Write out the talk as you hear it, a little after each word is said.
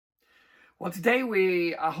Well, today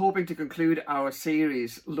we are hoping to conclude our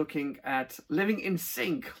series looking at living in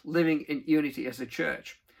sync, living in unity as a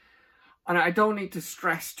church. And I don't need to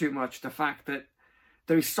stress too much the fact that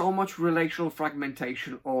there is so much relational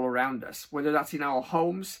fragmentation all around us, whether that's in our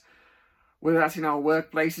homes, whether that's in our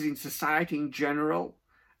workplaces, in society in general,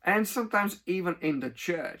 and sometimes even in the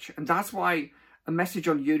church. And that's why a message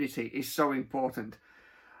on unity is so important.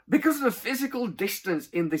 Because of the physical distance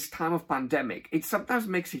in this time of pandemic, it sometimes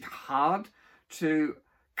makes it hard to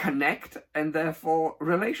connect, and therefore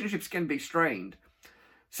relationships can be strained.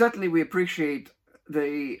 Certainly we appreciate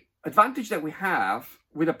the advantage that we have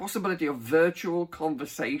with the possibility of virtual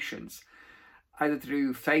conversations, either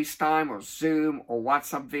through FaceTime or Zoom or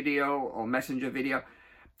WhatsApp video or Messenger video.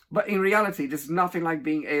 But in reality, there's nothing like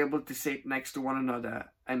being able to sit next to one another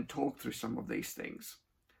and talk through some of these things.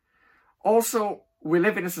 Also, we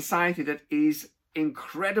live in a society that is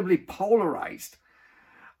incredibly polarized.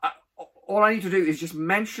 All I need to do is just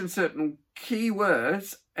mention certain key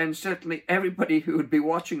words, and certainly everybody who would be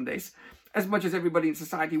watching this, as much as everybody in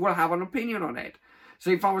society, will have an opinion on it.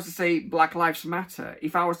 So if I was to say Black Lives Matter,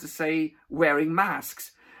 if I was to say wearing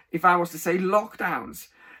masks, if I was to say lockdowns,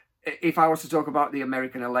 if I was to talk about the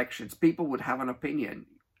American elections, people would have an opinion,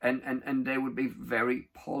 and they would be very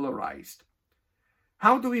polarized.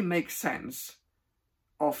 How do we make sense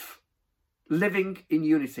of living in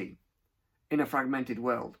unity in a fragmented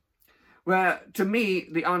world? Where, to me,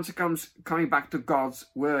 the answer comes coming back to God's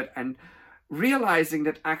word and realizing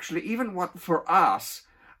that actually, even what for us,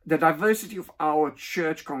 the diversity of our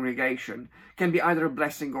church congregation can be either a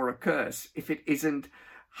blessing or a curse if it isn't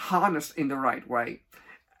harnessed in the right way.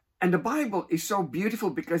 And the Bible is so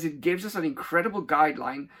beautiful because it gives us an incredible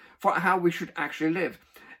guideline for how we should actually live.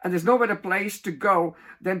 And there's no better place to go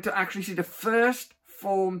than to actually see the first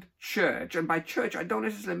formed church. And by church, I don't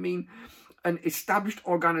necessarily mean an established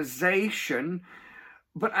organization,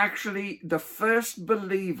 but actually the first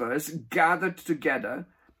believers gathered together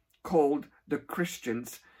called the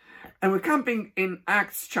Christians. And we're camping in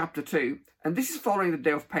Acts chapter 2. And this is following the day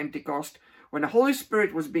of Pentecost, when the Holy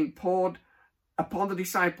Spirit was being poured upon the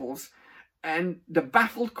disciples, and the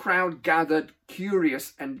baffled crowd gathered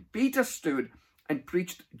curious, and Peter stood and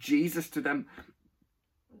preached Jesus to them,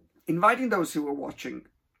 inviting those who were watching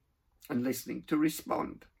and listening to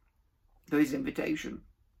respond to his invitation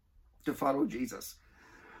to follow Jesus.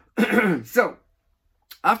 So,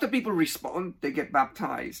 after people respond, they get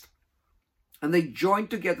baptized, and they join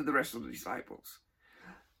together the rest of the disciples.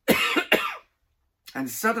 And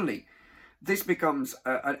suddenly, this becomes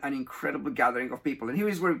an incredible gathering of people. And here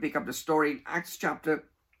is where we pick up the story in Acts chapter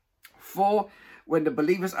 4, when the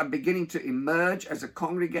believers are beginning to emerge as a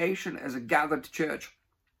congregation, as a gathered church.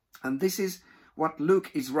 And this is what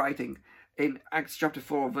Luke is writing in Acts chapter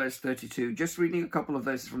 4, verse 32. Just reading a couple of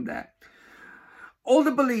verses from there. All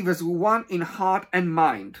the believers were one in heart and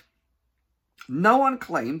mind. No one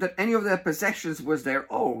claimed that any of their possessions was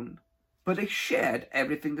their own, but they shared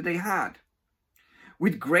everything that they had.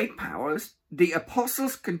 With great powers, the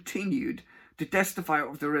apostles continued to testify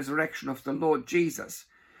of the resurrection of the Lord Jesus.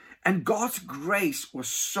 And God's grace was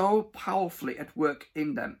so powerfully at work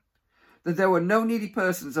in them that there were no needy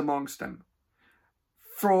persons amongst them.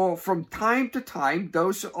 For from time to time,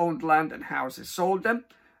 those who owned land and houses sold them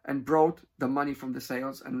and brought the money from the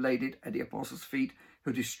sales and laid it at the apostles' feet,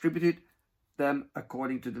 who distributed them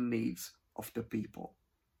according to the needs of the people.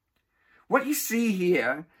 What you see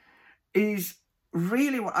here is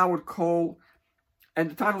really what I would call,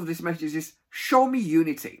 and the title of this message is Show Me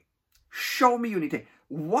Unity. Show me unity.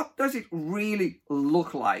 What does it really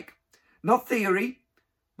look like? Not theory,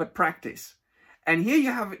 but practice. And here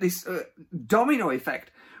you have this domino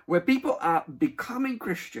effect where people are becoming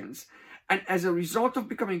Christians, and as a result of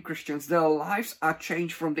becoming Christians, their lives are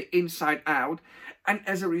changed from the inside out, and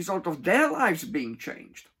as a result of their lives being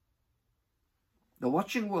changed, the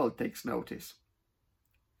watching world takes notice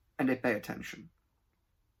and they pay attention.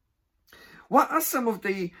 What are some of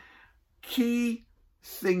the key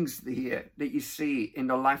things here that you see in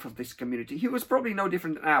the life of this community? He was probably no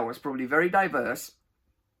different than ours, probably very diverse.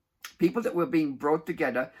 People that were being brought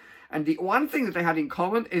together. And the one thing that they had in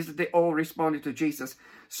common is that they all responded to Jesus.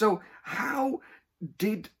 So how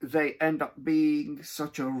did they end up being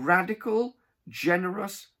such a radical,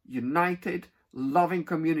 generous, united, loving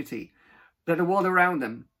community that the world around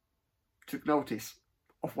them took notice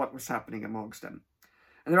of what was happening amongst them?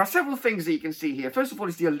 And there are several things that you can see here. First of all,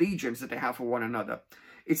 is the allegiance that they have for one another.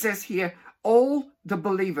 It says here, all the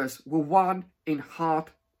believers were one in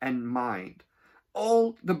heart and mind.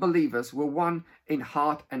 All the believers were one in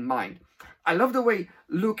heart and mind. I love the way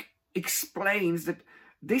Luke explains that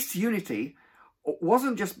this unity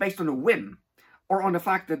wasn't just based on a whim or on the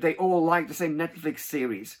fact that they all like the same Netflix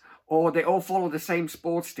series or they all follow the same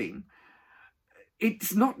sports team.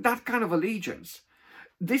 It's not that kind of allegiance.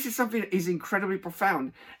 This is something that is incredibly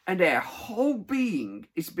profound, and their whole being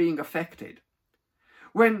is being affected.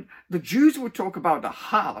 When the Jews would talk about the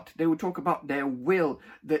heart, they would talk about their will,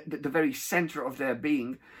 the very center of their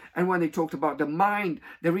being. And when they talked about the mind,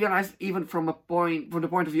 they realized even from the point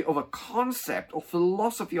of view of a concept or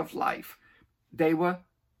philosophy of life, they were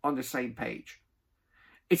on the same page.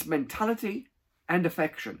 It's mentality and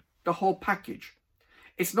affection, the whole package.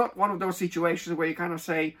 It's not one of those situations where you kind of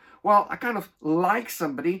say, well, I kind of like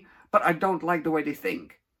somebody, but I don't like the way they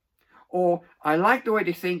think. Or I like the way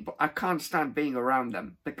they think, but I can't stand being around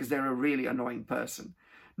them because they're a really annoying person.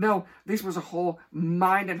 No, this was a whole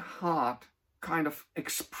mind and heart kind of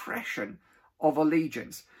expression of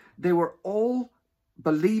allegiance. They were all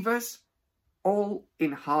believers, all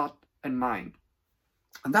in heart and mind.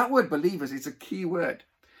 And that word believers is a key word,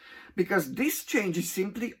 because this change is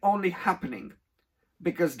simply only happening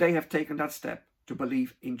because they have taken that step to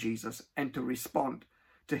believe in Jesus and to respond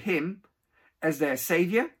to him as their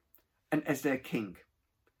Savior and as their King.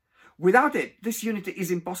 Without it, this unity is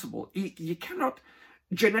impossible. You cannot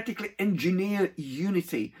genetically engineer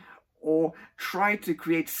unity or try to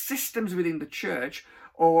create systems within the church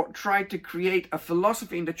or try to create a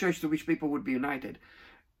philosophy in the church to which people would be united.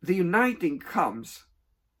 The uniting comes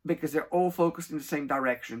because they're all focused in the same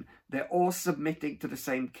direction. They're all submitting to the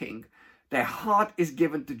same King. Their heart is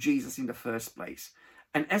given to Jesus in the first place.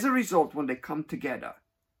 And as a result, when they come together,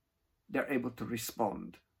 they're able to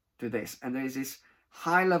respond to this. And there is this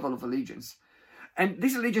high level of allegiance. And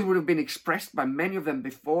this allegiance would have been expressed by many of them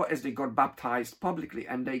before as they got baptized publicly.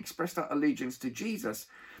 And they expressed that allegiance to Jesus.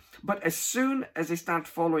 But as soon as they start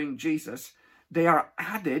following Jesus, they are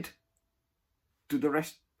added to the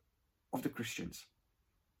rest of the Christians.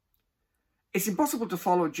 It's impossible to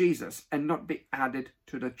follow Jesus and not be added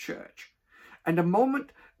to the church. And the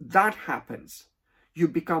moment that happens, you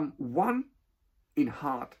become one in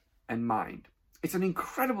heart and mind. It's an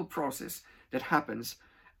incredible process that happens,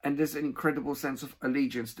 and there's an incredible sense of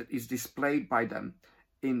allegiance that is displayed by them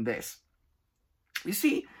in this. You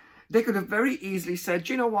see, they could have very easily said,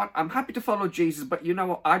 you know what, I'm happy to follow Jesus, but you know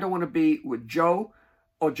what, I don't want to be with Joe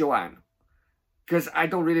or Joanne, because I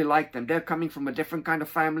don't really like them. They're coming from a different kind of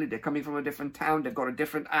family. They're coming from a different town. They've got a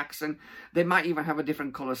different accent. They might even have a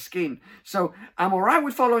different color skin. So I'm all right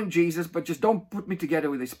with following Jesus, but just don't put me together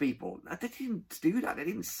with these people. They didn't do that. They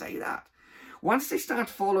didn't say that. Once they start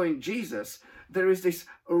following Jesus, there is this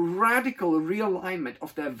radical realignment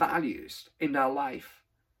of their values in their life.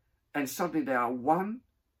 And suddenly they are one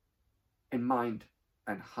in mind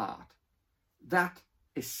and heart. That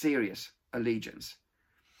is serious allegiance.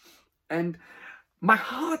 And my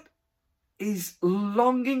heart is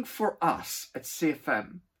longing for us at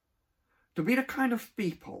CFM to be the kind of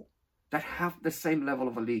people that have the same level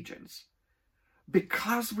of allegiance.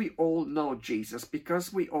 Because we all know Jesus,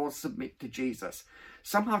 because we all submit to Jesus,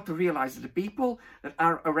 somehow to realize that the people that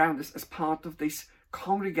are around us as part of this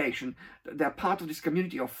congregation, they're part of this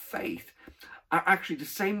community of faith, are actually the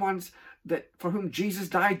same ones that for whom Jesus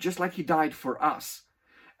died just like he died for us.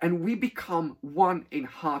 And we become one in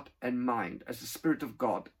heart and mind as the Spirit of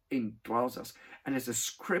God indwells us and as the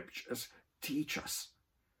Scriptures teach us.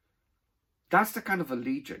 That's the kind of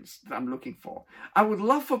allegiance that I'm looking for. I would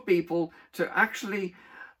love for people to actually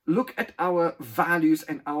look at our values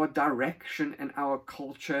and our direction and our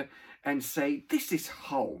culture and say, this is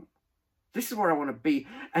home. This is where I want to be.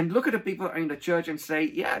 And look at the people in the church and say,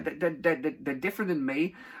 yeah, they're different than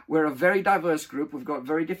me. We're a very diverse group. We've got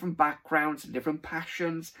very different backgrounds, different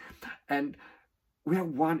passions. And we are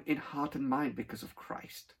one in heart and mind because of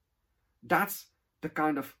Christ. That's the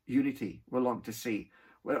kind of unity we long to see,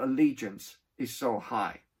 where allegiance is so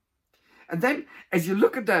high. And then as you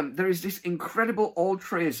look at them, there is this incredible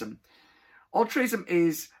altruism. Altruism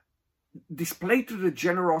is displayed through the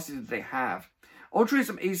generosity that they have.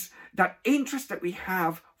 Altruism is that interest that we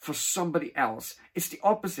have for somebody else. It's the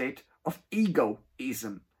opposite of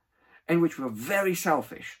egoism, in which we're very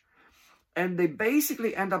selfish. And they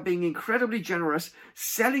basically end up being incredibly generous,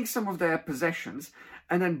 selling some of their possessions,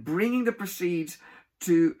 and then bringing the proceeds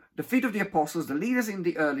to the feet of the apostles, the leaders in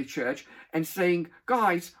the early church, and saying,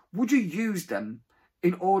 guys, would you use them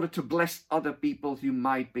in order to bless other people who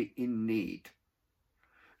might be in need?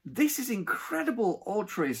 This is incredible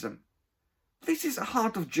altruism. This is a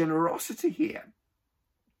heart of generosity here.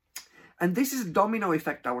 And this is a domino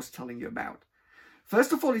effect I was telling you about.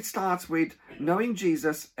 First of all, it starts with knowing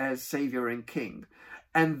Jesus as Savior and King.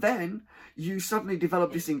 And then you suddenly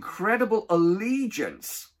develop this incredible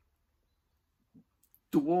allegiance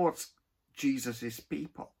towards Jesus's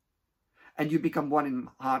people. And you become one in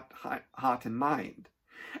heart and mind.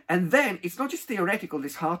 And then it's not just theoretical,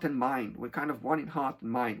 this heart and mind. We're kind of one in heart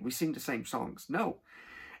and mind. We sing the same songs. No,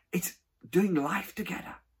 it's doing life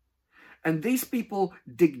together. And these people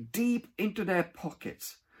dig deep into their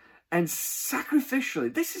pockets and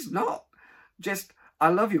sacrificially, this is not just, I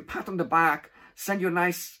love you, pat on the back, send you a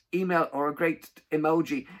nice email or a great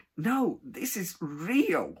emoji. No, this is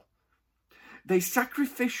real. They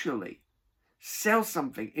sacrificially sell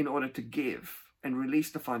something in order to give and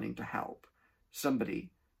release the funding to help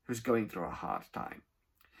somebody who's going through a hard time.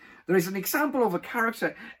 There is an example of a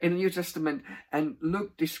character in the New Testament, and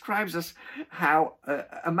Luke describes us how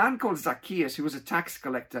a man called Zacchaeus, who was a tax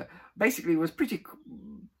collector, basically was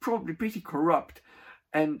probably pretty corrupt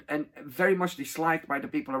and very much disliked by the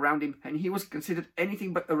people around him, and he was considered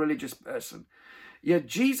anything but a religious person. Yet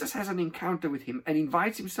Jesus has an encounter with him and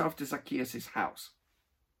invites himself to Zacchaeus' house.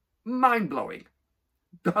 Mind-blowing.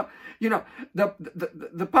 The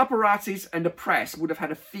paparazzis and the press would have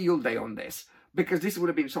had a field day on this, because this would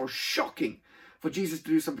have been so shocking for Jesus to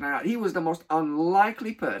do something like that. He was the most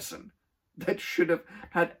unlikely person that should have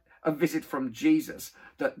had a visit from Jesus,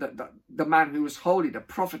 the man who was holy, the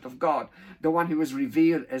prophet of God, the one who was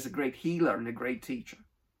revered as a great healer and a great teacher.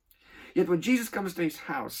 Yet when Jesus comes to his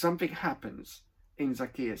house, something happens in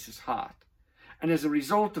Zacchaeus' heart. And as a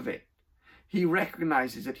result of it, he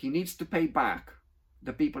recognizes that he needs to pay back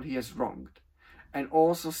the people he has wronged and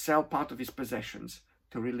also sell part of his possessions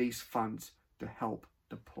to release funds to help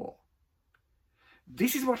the poor.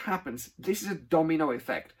 This is what happens. This is a domino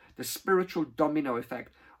effect, the spiritual domino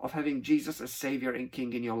effect of having Jesus as Savior and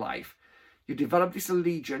King in your life. You develop this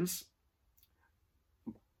allegiance,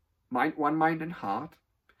 one mind and heart,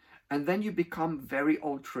 and then you become very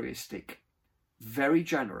altruistic, very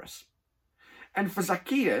generous. And for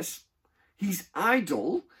Zacchaeus, his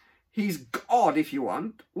idol, his God, if you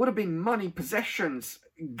want, would have been money, possessions,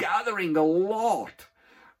 gathering a lot,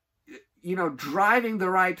 driving the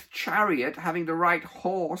right chariot, having the right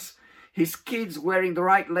horse, his kids wearing the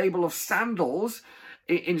right label of sandals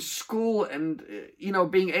in school, and,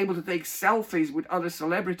 being able to take selfies with other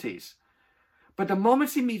celebrities. But the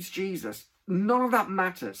moment he meets Jesus, none of that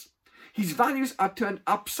matters. His values are turned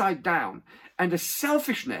upside down, and the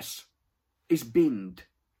selfishness is binned.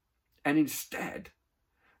 And instead,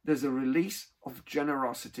 there's a release of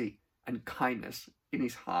generosity and kindness in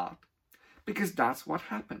his heart, because that's what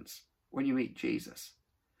happens when you meet Jesus.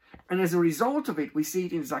 And as a result of it, we see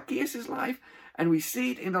it in Zacchaeus' life, and we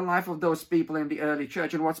see it in the life of those people in the early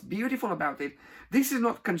church. And what's beautiful about it, this is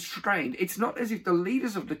not constrained. It's not as if the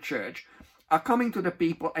leaders of the church are coming to the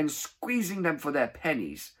people and squeezing them for their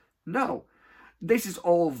pennies. No, this is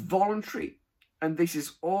all voluntary, and this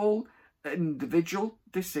is all an individual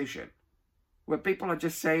decision, where people are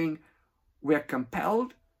just saying, we're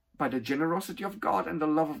compelled by the generosity of God and the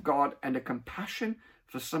love of God and the compassion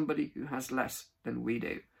for somebody who has less than we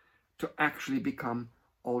do, to actually become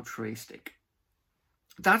altruistic.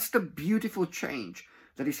 That's the beautiful change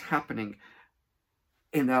that is happening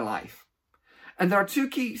in their life. And there are two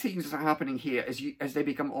key things that are happening here as they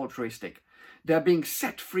become altruistic. They're being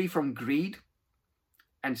set free from greed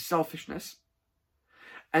and selfishness,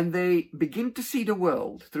 and they begin to see the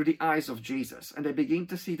world through the eyes of Jesus, and they begin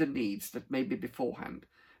to see the needs that maybe beforehand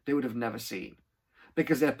they would have never seen,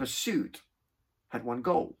 because their pursuit had one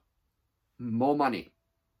goal: more money,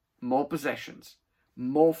 more possessions,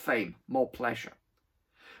 more fame, more pleasure.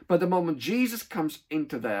 But the moment Jesus comes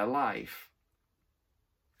into their life,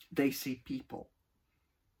 they see people.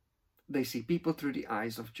 They see people through the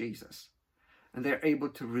eyes of Jesus, and they're able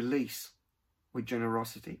to release with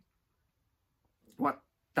generosity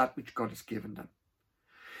that which God has given them.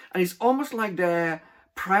 And it's almost like their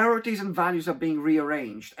priorities and values are being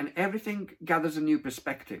rearranged, and everything gathers a new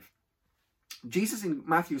perspective. Jesus in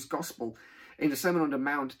Matthew's Gospel, in the Sermon on the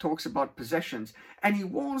Mount, talks about possessions, and he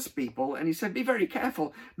warns people, and he said, be very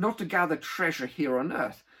careful not to gather treasure here on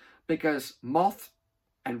earth, because moth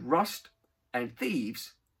and rust and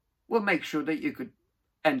thieves will make sure that you could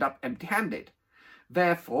end up empty-handed.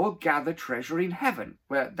 Therefore, gather treasure in heaven,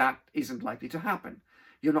 where that isn't likely to happen.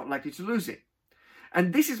 You're not likely to lose it.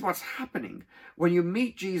 And this is what's happening when you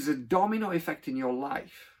meet Jesus. A domino effect in your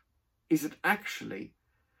life is that actually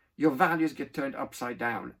your values get turned upside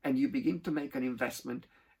down, and you begin to make an investment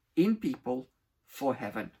in people for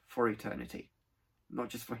heaven, for eternity, not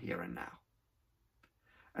just for here and now.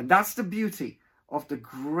 And that's the beauty of the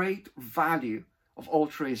great value of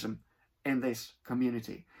altruism in this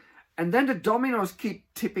community. And then the dominoes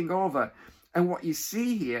keep tipping over. And what you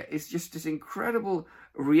see here is just this incredible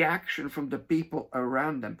reaction from the people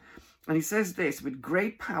around them. And he says this, with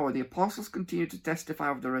great power, the apostles continued to testify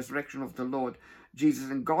of the resurrection of the Lord Jesus,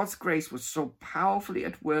 and God's grace was so powerfully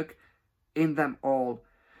at work in them all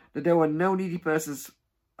that there were no needy persons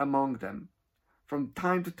among them. From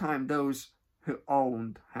time to time, those who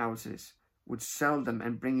owned houses would sell them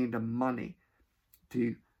and bring in the money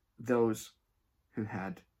to those who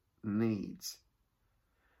had needs.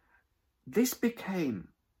 This became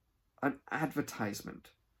an advertisement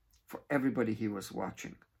for everybody who was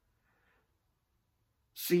watching.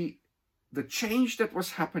 See, the change that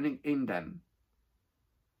was happening in them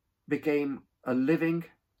became a living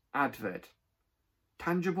advert,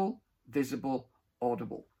 tangible, visible,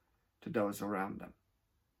 audible to those around them.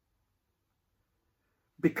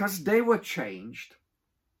 Because they were changed,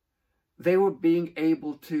 they were being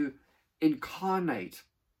able to incarnate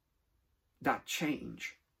that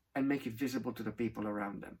change and make it visible to the people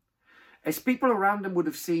around them. As people around them would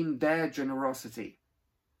have seen their generosity,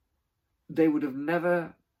 they would have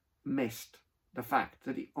never missed the fact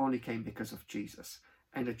that it only came because of Jesus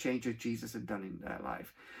and the change that Jesus had done in their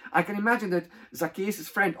life. I can imagine that Zacchaeus'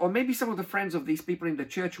 friend, or maybe some of the friends of these people in the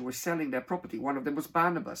church who were selling their property, one of them was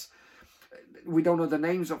Barnabas. We don't know the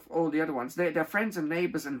names of all the other ones. Their friends and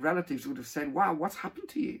neighbors and relatives would have said, wow, what's happened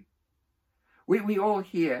to you? We all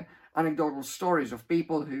hear anecdotal stories of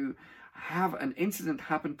people who have an incident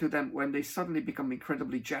happen to them when they suddenly become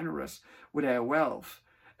incredibly generous with their wealth.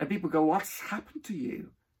 And people go, what's happened to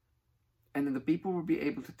you? And then the people will be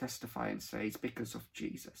able to testify and say, it's because of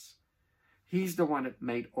Jesus. He's the one that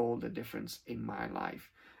made all the difference in my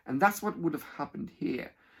life. And that's what would have happened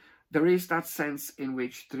here. There is that sense in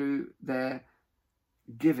which through their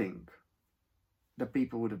giving, the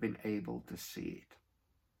people would have been able to see it.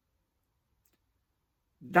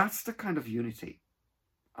 That's the kind of unity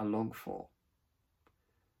I long for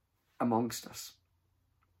amongst us.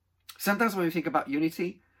 Sometimes when we think about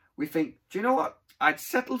unity, we think, do you know what? I'd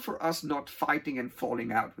settle for us not fighting and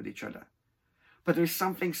falling out with each other. But there's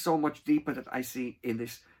something so much deeper that I see in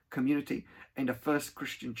this community, in the first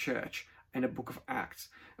Christian church, in the book of Acts.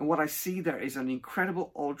 And what I see there is an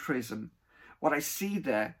incredible altruism. What I see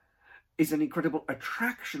there is an incredible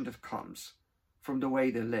attraction that comes from the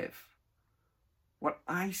way they live. What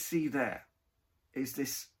I see there is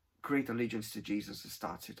this great allegiance to Jesus that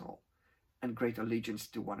starts it all, and great allegiance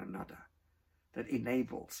to one another that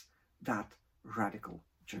enables that radical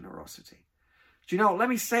generosity. Do you know, let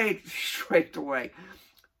me say it straight away.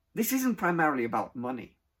 This isn't primarily about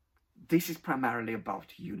money. This is primarily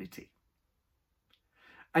about unity.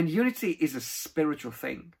 And unity is a spiritual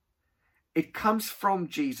thing. It comes from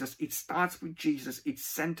Jesus. It starts with Jesus. It's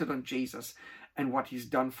centered on Jesus and what he's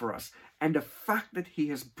done for us, and the fact that he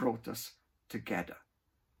has brought us together.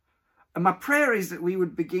 And my prayer is that we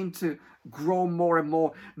would begin to grow more and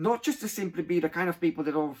more, not just to simply be the kind of people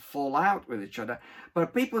that don't fall out with each other,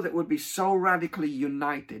 but people that would be so radically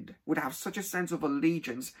united, would have such a sense of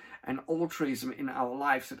allegiance and altruism in our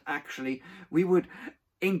lives that actually we would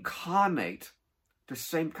incarnate the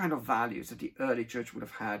same kind of values that the early church would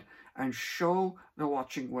have had and show the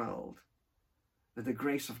watching world that the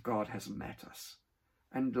grace of God has met us.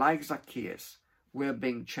 And like Zacchaeus, we're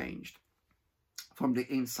being changed from the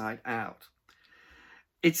inside out.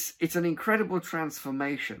 It's an incredible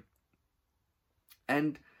transformation.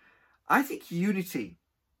 And I think unity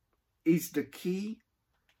is the key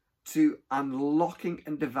to unlocking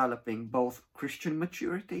and developing both Christian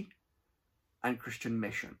maturity and Christian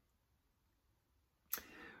mission.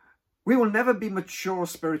 We will never be mature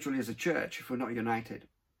spiritually as a church if we're not united.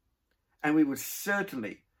 And we would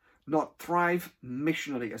certainly not thrive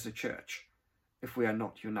missionally as a church if we are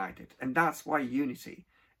not united. And that's why unity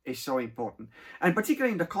is so important. And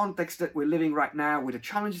particularly in the context that we're living right now, with the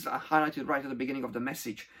challenges that I highlighted right at the beginning of the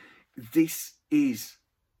message, this is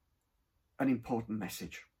an important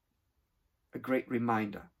message, a great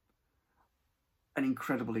reminder, an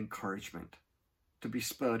incredible encouragement to be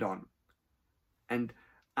spurred on and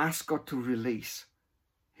ask God to release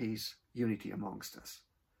his unity amongst us.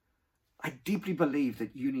 I deeply believe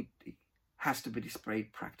that unity has to be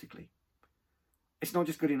displayed practically. It's not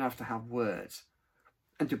just good enough to have words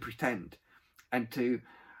and to pretend and to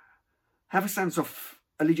have a sense of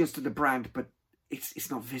allegiance to the brand, but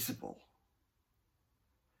it's not visible.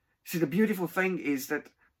 See, the beautiful thing is that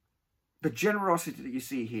the generosity that you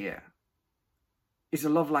see here is a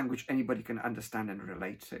love language anybody can understand and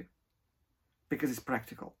relate to, because it's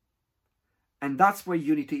practical. And that's where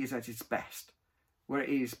unity is at its best, where it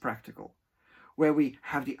is practical, where we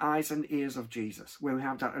have the eyes and ears of Jesus, where we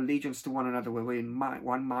have that allegiance to one another, where we're in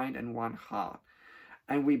one mind and one heart.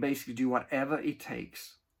 And we basically do whatever it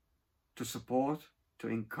takes to support, to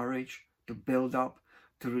encourage, to build up,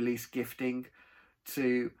 to release gifting,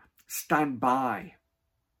 to stand by,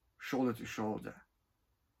 shoulder to shoulder,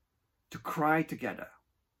 to cry together,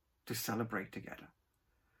 to celebrate together.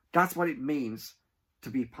 That's what it means to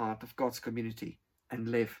be part of God's community and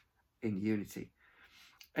live in unity.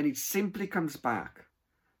 And it simply comes back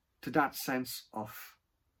to that sense of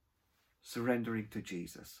surrendering to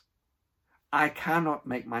Jesus. I cannot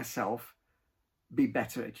make myself be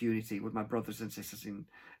better at unity with my brothers and sisters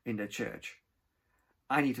in the church.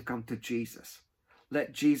 I need to come to Jesus.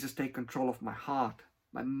 Let Jesus take control of my heart,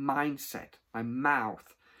 my mindset, my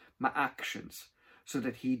mouth, my actions, so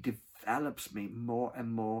that he develops me more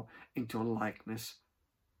and more into a likeness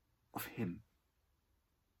of him.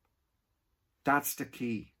 That's the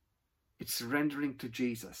key. It's surrendering to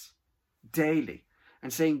Jesus daily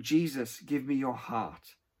and saying, Jesus, give me your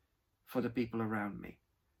heart for the people around me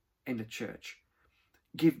in the church.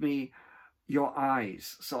 Give me your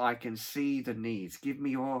eyes so I can see the needs. Give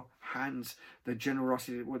me your hands, the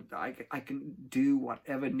generosity. I can do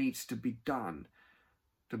whatever needs to be done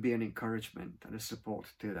to be an encouragement and a support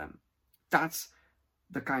to them. That's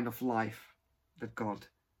the kind of life that God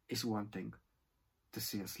is wanting to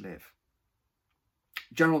see us live.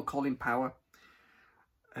 General Colin Powell,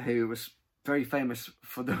 who was very famous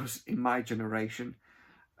for those in my generation,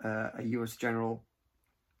 a US general,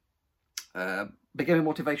 became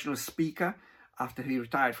a motivational speaker after he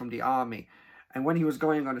retired from the army. And when he was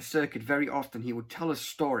going on a circuit, very often he would tell a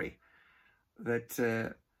story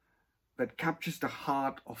that that captures the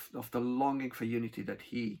heart of the longing for unity that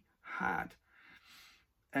he had.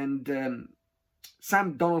 And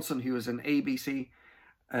Sam Donaldson, who was an ABC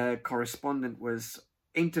correspondent, was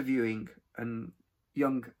interviewing a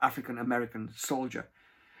young African-American soldier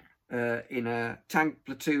in a tank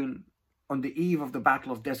platoon on the eve of the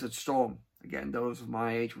Battle of Desert Storm. Again, those of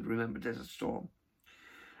my age would remember Desert Storm.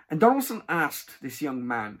 And Donaldson asked this young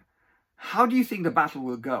man, how do you think the battle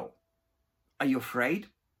will go? Are you afraid?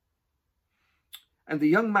 And the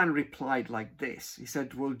young man replied like this. He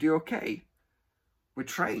said, we'll do okay. We're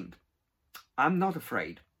trained. I'm not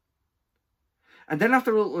afraid. And then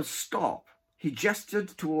after a little stop, he gestured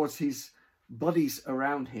towards his buddies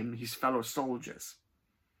around him, his fellow soldiers.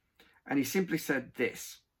 And he simply said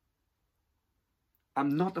this: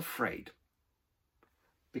 I'm not afraid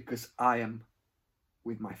because I am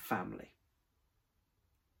with my family.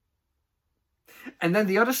 And then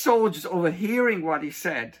the other soldiers, overhearing what he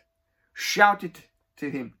said, shouted to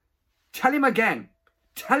him, tell him again,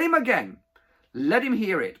 let him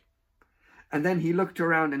hear it. And then he looked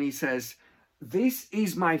around and he says, this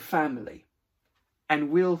is my family, and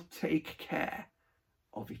we'll take care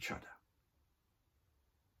of each other.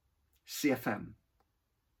 CFM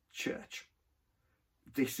Church,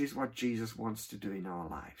 this is what Jesus wants to do in our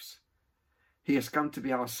lives. He has come to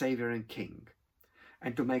be our Savior and King,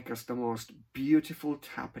 and to make us the most beautiful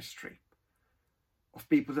tapestry of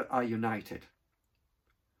people that are united,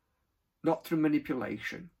 not through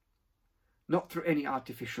manipulation, not through any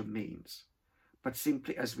artificial means, but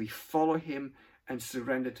simply as we follow him and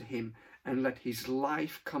surrender to him and let his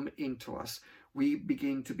life come into us, we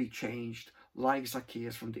begin to be changed like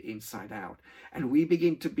Zacchaeus from the inside out. And we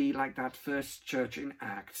begin to be like that first church in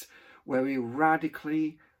Acts, where we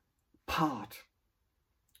radically part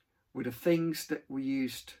with the things that we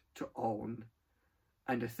used to own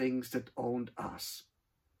and the things that owned us,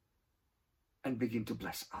 and begin to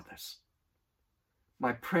bless others.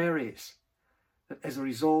 My prayer is that as a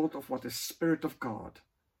result of what the Spirit of God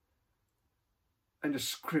and the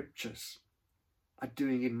Scriptures are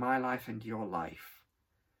doing in my life and your life,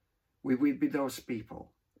 we will be those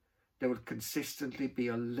people that would consistently be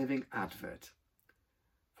a living advert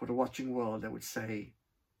for the watching world that would say,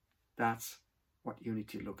 that's what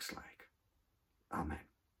unity looks like. Amen.